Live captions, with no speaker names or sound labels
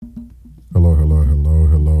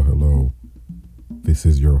This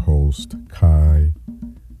is your host, Kai,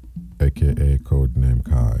 aka Codename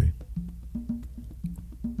Kai.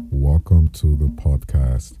 Welcome to the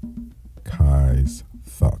podcast, Kai's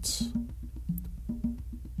Thoughts.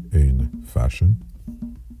 In fashion,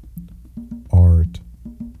 art,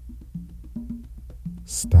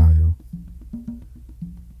 style,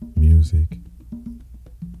 music,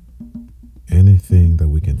 anything that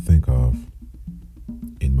we can think of,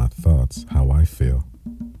 in my thoughts, how I feel,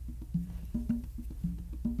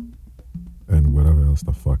 and whatever else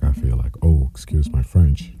the fuck I feel like. Oh, excuse my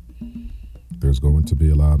French. There's going to be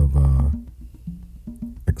a lot of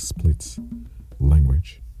explicit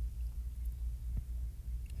language.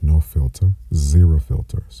 No filter, zero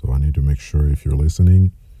filter. So I need to make sure if you're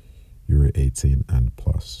listening, you're 18 and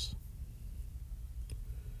plus.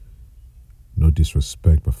 No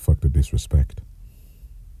disrespect, but fuck the disrespect.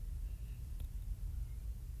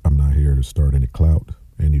 I'm not here to start any clout,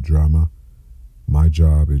 any drama. My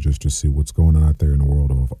job is just to see what's going on out there in the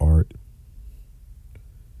world of art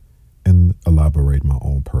and elaborate my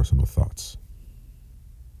own personal thoughts.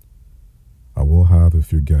 I will have a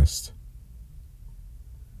few guests,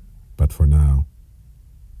 but for now,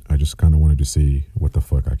 I just kind of wanted to see what the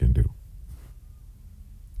fuck I can do.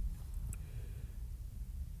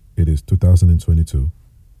 It is 2022.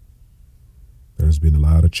 There's been a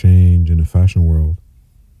lot of change in the fashion world,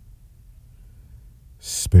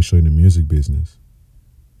 especially in the music business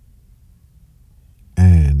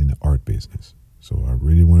and in the art business. So I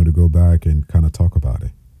really wanted to go back and kind of talk about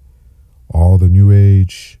it. All the new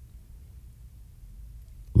age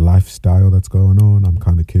lifestyle that's going on, I'm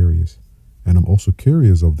kind of curious. And I'm also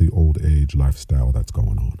curious of the old age lifestyle that's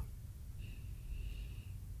going on.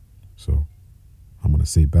 So I'm going to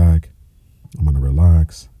sit back, I'm going to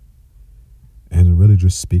relax, and really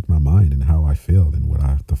just speak my mind and how I feel and what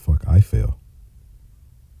the fuck I feel.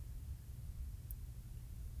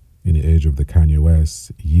 In the age of the Kanye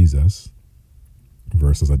West, Yeezus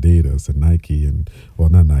versus Adidas and Nike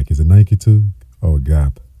not Nike, is it Nike too? Oh,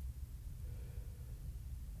 Gap.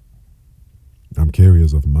 I'm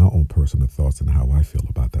curious of my own personal thoughts and how I feel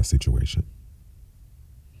about that situation.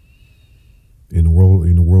 In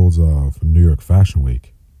the worlds of New York Fashion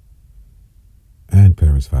Week and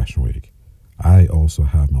Paris Fashion Week, I also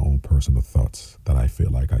have my own personal thoughts that I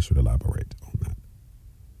feel like I should elaborate on that.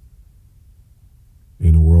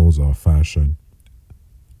 In the worlds of fashion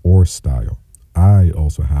or style, I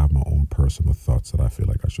also have my own personal thoughts that I feel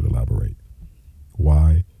like I should elaborate.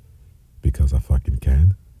 Why? Because I fucking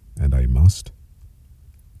can and I must.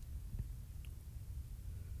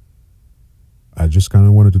 I just kind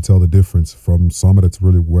of wanted to tell the difference from someone that's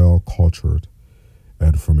really well cultured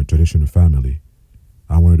and from a traditional family.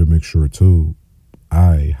 I wanted to make sure too,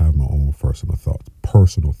 I have my own personal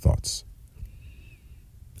thoughts.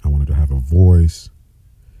 I wanted to have a voice,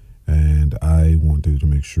 and I wanted to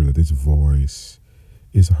make sure that this voice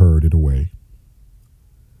is heard in a way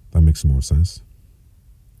that makes more sense.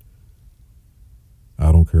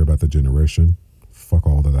 I don't care about the generation. Fuck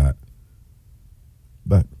all of that.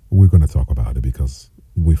 But we're going to talk about it because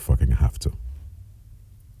we fucking have to.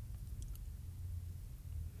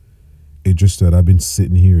 It just that I've been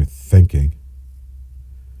sitting here thinking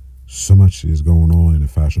so much is going on in the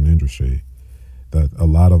fashion industry that a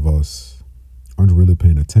lot of us aren't really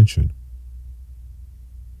paying attention.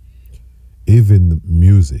 Even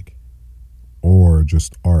music or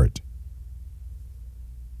just art.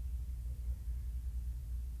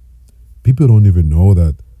 People don't even know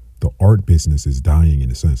that the art business is dying in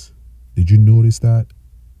a sense. Did you notice that?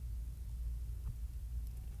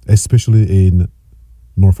 Especially in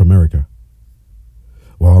North America.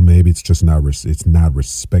 Well, maybe it's just not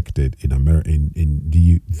respected in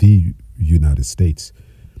the United States.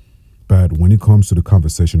 But when it comes to the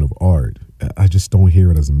conversation of art, I just don't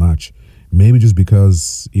hear it as much. Maybe just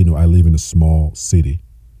because, I live in a small city.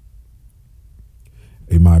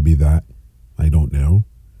 It might be that. I don't know.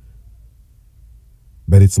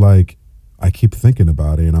 But it's like, I keep thinking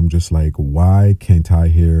about it and I'm just like, why can't I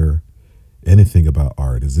hear anything about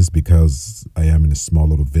art? Is this because I am in a small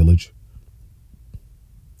little village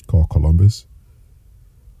called Columbus,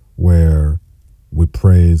 where we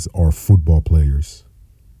praise our football players,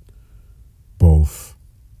 both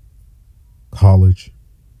college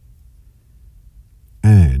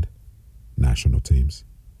and national teams,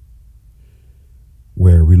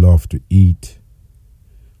 where we love to eat,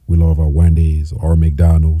 we love our Wendy's, our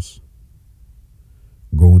McDonald's,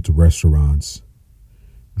 going to restaurants,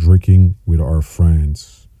 drinking with our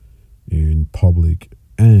friends in public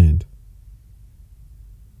and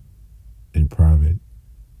in private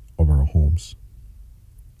of our homes.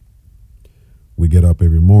 We get up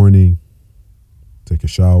every morning take a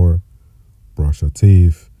shower, brush our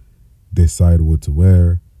teeth, decide what to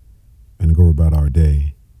wear, and go about our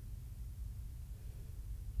day.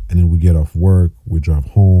 And then we get off work, we drive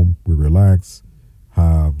home, we relax,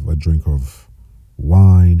 have a drink of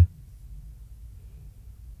wine,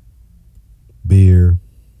 beer,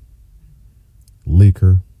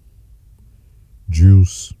 liquor,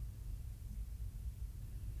 juice,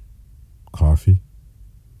 coffee,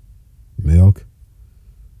 milk,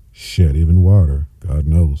 shit, even water, God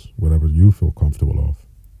knows, whatever you feel comfortable of.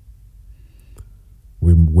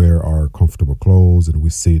 We wear our comfortable clothes and we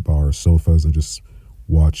sit by our sofas and just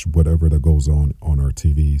watch whatever that goes on our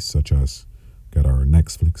TVs, such as get our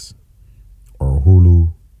Netflix, our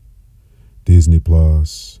Hulu, Disney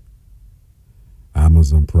Plus,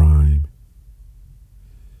 Amazon Prime,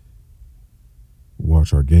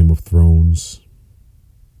 watch our Game of Thrones,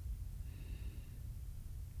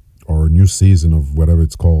 or a new season of whatever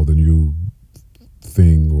it's called, a new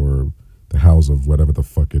thing, or the house of whatever the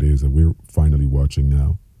fuck it is that we're finally watching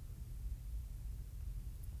now.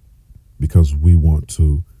 Because we want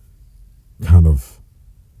to kind of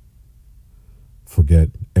forget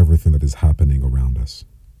everything that is happening around us.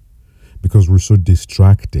 Because we're so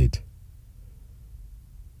distracted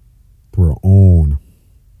through our own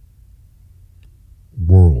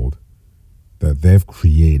world that they've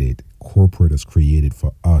created, corporate has created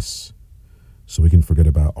for us, so we can forget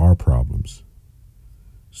about our problems.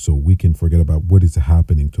 So we can forget about what is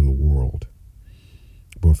happening to the world,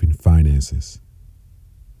 both in finances,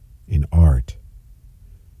 in art,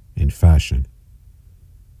 in fashion,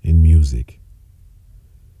 in music,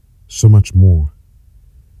 so much more,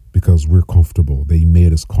 because we're comfortable. They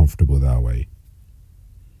made us comfortable that way.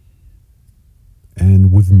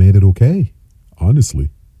 And we've made it okay,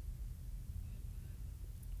 honestly.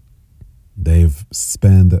 They've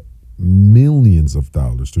spent millions of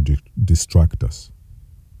dollars to distract us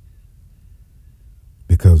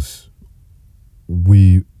because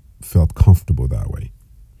we felt comfortable that way.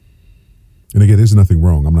 And again, there's nothing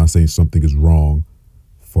wrong. I'm not saying something is wrong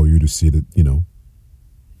for you to see that,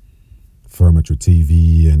 firm at your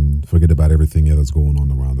TV and forget about everything else that's going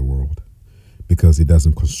on around the world, because it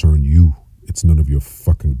doesn't concern you. It's none of your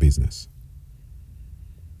fucking business.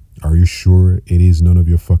 Are you sure it is none of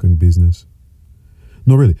your fucking business?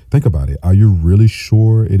 No, really, think about it. Are you really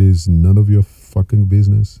sure it is none of your fucking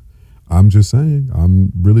business? I'm just saying.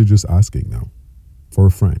 I'm really just asking now for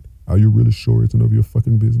a friend. Are you really sure it's none of your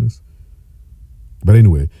fucking business? But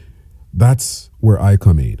anyway, that's where I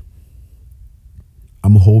come in.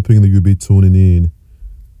 I'm hoping that you'll be tuning in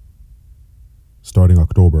starting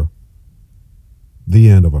October, the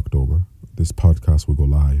end of October. This podcast will go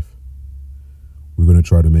live. We're going to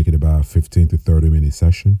try to make it about a 15 to 30 minute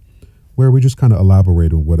session where we just kind of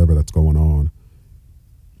elaborate on whatever that's going on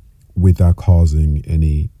without causing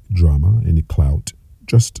any drama, any clout,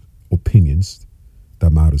 just opinions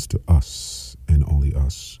that matters to us and only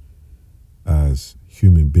us as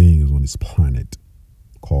human beings on this planet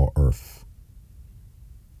called Earth.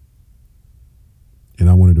 And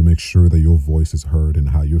I wanted to make sure that your voice is heard and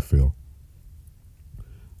how you feel.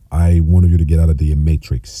 I wanted you to get out of the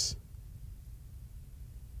matrix,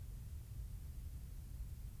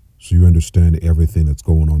 so you understand everything that's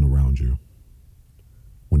going on around you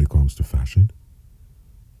when it comes to fashion,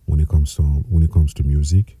 when it comes to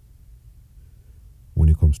music, when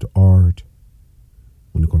it comes to art,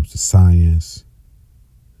 when it comes to science,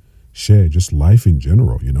 just life in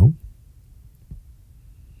general,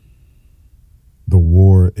 The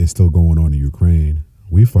war is still going on in Ukraine.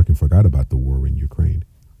 We fucking forgot about the war in Ukraine.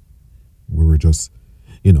 We were just,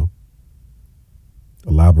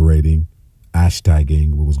 elaborating,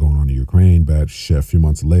 hashtagging what was going on in Ukraine, but a few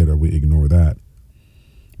months later, we ignore that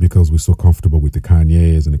because we're so comfortable with the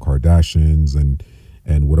Kanyes and the Kardashians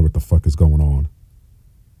and whatever the fuck is going on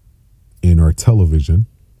in our television,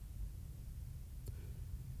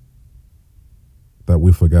 that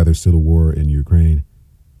we forgot there's still a war in Ukraine.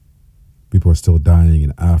 People are still dying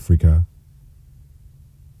in Africa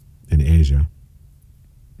and Asia.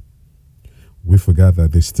 We forgot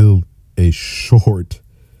that there's still a short.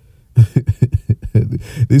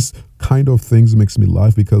 This kind of things makes me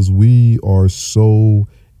laugh because we are so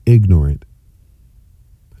ignorant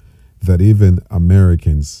that even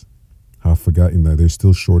Americans have forgotten that there's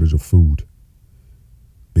still shortage of food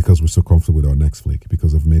because we're so comfortable with our Netflix,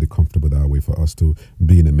 because they've made it comfortable that way for us to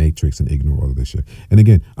be in the matrix and ignore all of this shit. And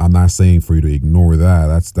again, I'm not saying for you to ignore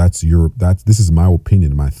that. This is my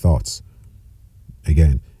opinion, my thoughts.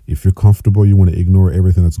 Again, if you're comfortable, you want to ignore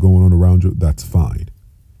everything that's going on around you, that's fine.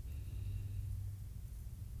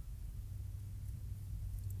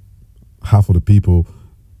 Half of the people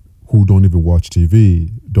who don't even watch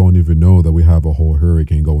TV don't even know that we have a whole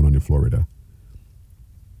hurricane going on in Florida.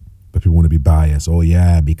 But people want to be biased. Oh,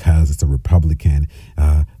 yeah, because it's a Republican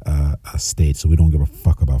state, so we don't give a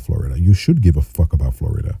fuck about Florida. You should give a fuck about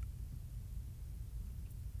Florida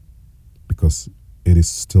because it is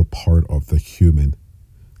still part of the human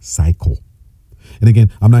cycle. And again,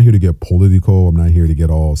 I'm not here to get political. I'm not here to get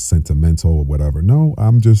all sentimental or whatever. No,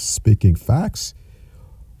 I'm just speaking facts.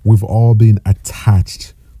 We've all been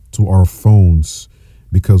attached to our phones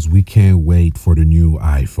because we can't wait for the new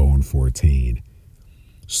iPhone 14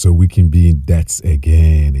 so we can be in debts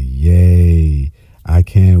again. Yay. I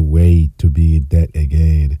can't wait to be in debt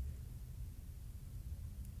again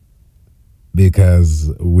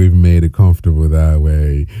because we've made it comfortable that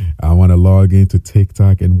way. I want to log into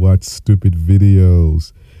TikTok and watch stupid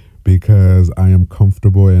videos because I am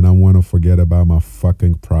comfortable and I want to forget about my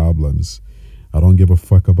fucking problems. I don't give a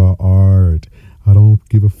fuck about art. I don't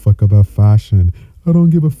give a fuck about fashion. I don't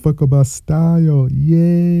give a fuck about style.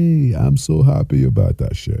 Yay. I'm so happy about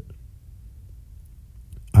that shit.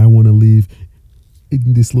 I want to live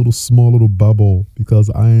in this small little bubble because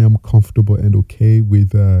I am comfortable and okay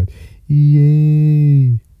with that.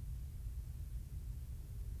 Yay.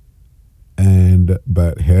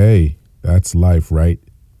 But hey, that's life, right?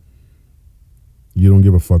 You don't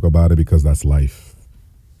give a fuck about it because that's life.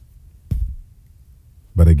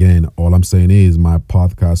 But again, all I'm saying is my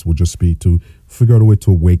podcast will just be to figure out a way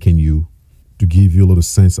to awaken you, to give you a little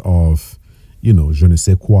sense of, je ne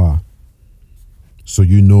sais quoi. So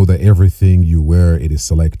you know that everything you wear, it is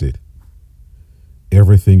selected.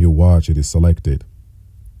 Everything you watch, it is selected.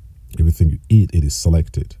 Everything you eat, it is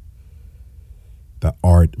selected. That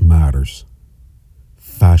art matters.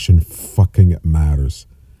 Fashion fucking matters.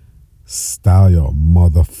 Style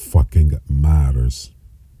motherfucking matters.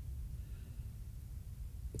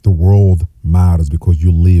 The world matters because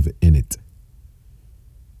you live in it.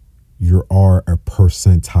 You are a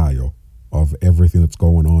percentile of everything that's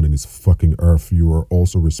going on in this fucking earth. You are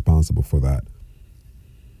also responsible for that.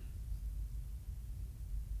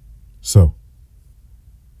 So,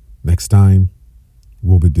 next time,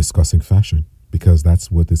 we'll be discussing fashion because that's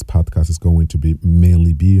what this podcast is going to be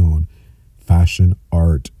mainly be on. Fashion,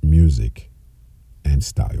 art, music, and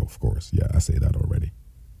style, of course. Yeah, I say that already.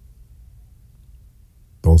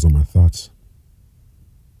 Those are my thoughts.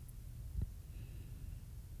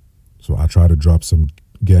 So I try to drop some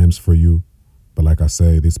games for you. But like I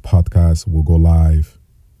say, this podcast will go live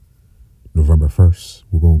November 1st.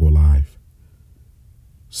 We're going to go live.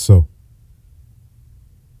 So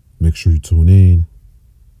make sure you tune in.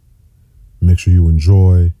 Make sure you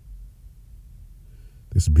enjoy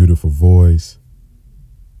this beautiful voice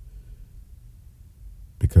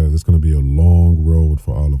because it's going to be a long road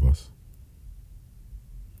for all of us.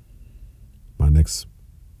 My next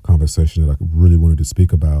conversation that I really wanted to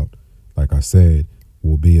speak about, like I said,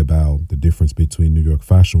 will be about the difference between New York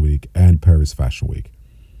Fashion Week and Paris Fashion Week.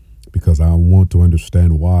 Because I want to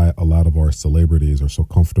understand why a lot of our celebrities are so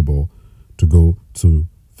comfortable to go to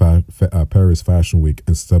Paris Fashion Week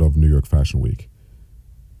instead of New York Fashion Week,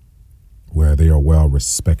 where they are well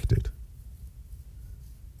respected,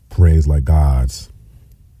 praised like gods,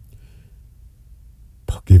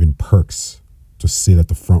 given perks to sit at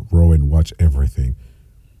the front row and watch everything.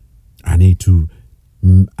 I needed to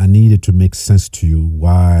make sense to you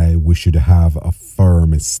why we should have a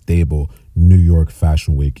firm and stable New York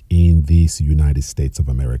Fashion Week in these United States of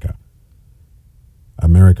America.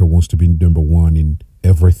 America wants to be number one in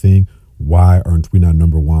everything. Why aren't we not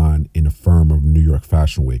number one in a firm of New York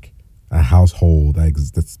Fashion Week? A household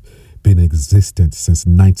that's been existent since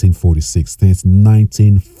 1946. Since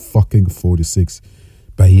 1946.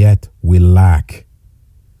 But yet we lack.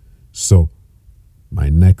 So my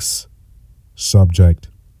next subject,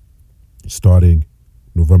 starting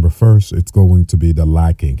November 1st, it's going to be the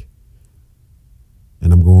lacking.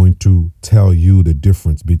 And I'm going to tell you the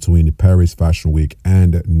difference between the Paris Fashion Week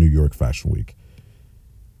and New York Fashion Week.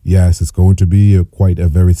 Yes, it's going to be quite a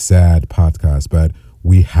very sad podcast, but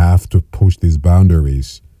we have to push these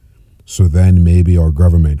boundaries so then maybe our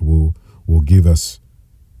government will give us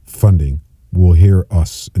funding, will hear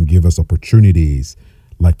us and give us opportunities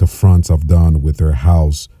like the France have done with their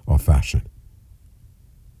house of fashion.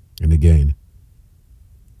 And again,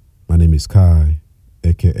 my name is Kai,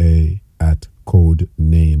 aka at code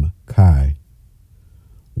name Kai.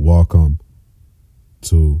 Welcome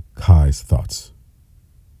to Kai's Thoughts.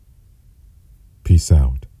 Peace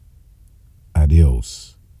out.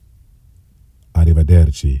 Adios.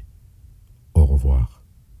 Arrivederci. Au revoir.